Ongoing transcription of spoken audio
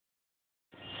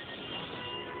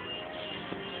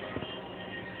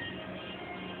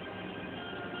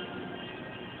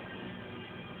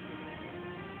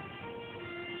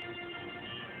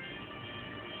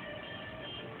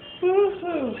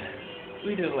Woohoo!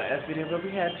 We did the last video, but we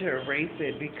had to erase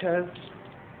it because,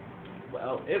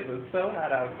 well, it was so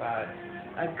hot outside.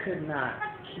 I could not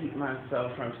keep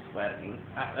myself from sweating.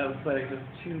 I was sweating just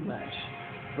too much.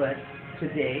 But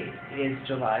today is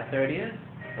July 30th.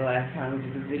 The last time we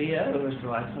did the video, it was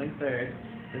July 23rd.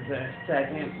 This is our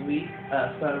second week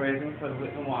of fundraising for the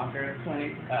Whitman Walker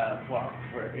Clinic Walk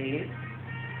for AIDS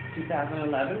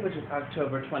 2011, which is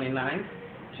October 29th,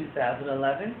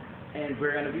 2011. And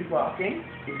we're going to be walking.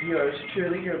 If yours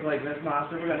truly, you're like Miss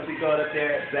Monster, we're going to be going up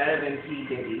there better than P.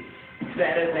 Diddy.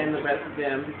 Better than the rest of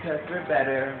them because we're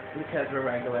better, because we're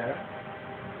regular.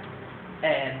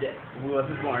 And we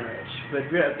wasn't born rich. But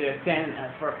we're up there standing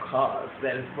up for a cause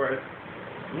that is worth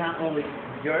not only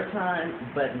your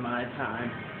time, but my time.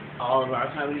 All of our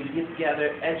time. We need to get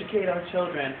together, educate our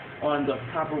children on the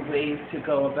proper ways to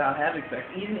go about having sex,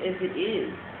 even if it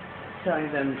is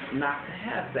telling them not to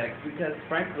have sex, because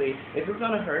frankly, if it's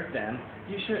going to hurt them,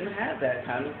 you shouldn't have that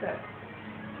kind of sex.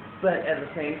 But at the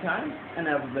same time, and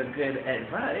that was the good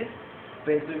advice,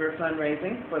 basically we're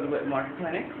fundraising for the Whitman Walker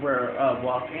Clinic. We're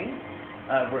walking.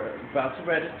 We're about to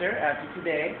register after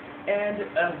today,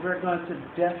 and we're going to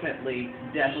definitely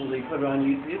put it on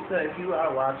YouTube. So if you are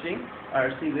watching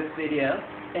or see this video,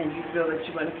 and you feel that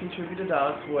you want to contribute $1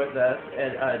 towards us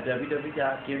at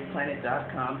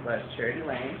www.giveplanet.com/CharityLane, CharityLane,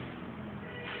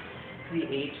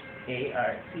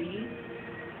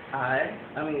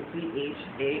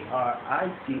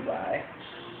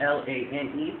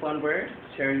 one word,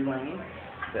 Charity Lane.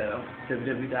 So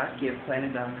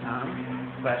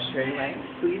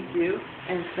www.giveplanet.com/CharityLane. Please do,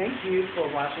 and thank you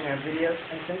for watching our videos,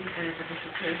 and thank you for your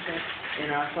participation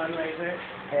in our fundraiser.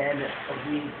 And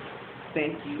we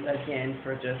thank you again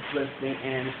for just listening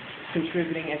and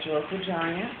contributing at your local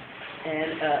giant.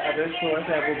 And other stores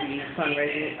that will be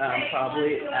fundraising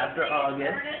probably after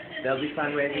August. They'll be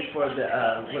fundraising for the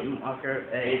Whitman Walker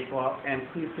AIDS Walk, and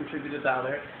please contribute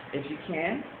 $1 if you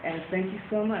can. And thank you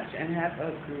so much, and have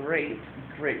a great,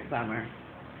 great summer.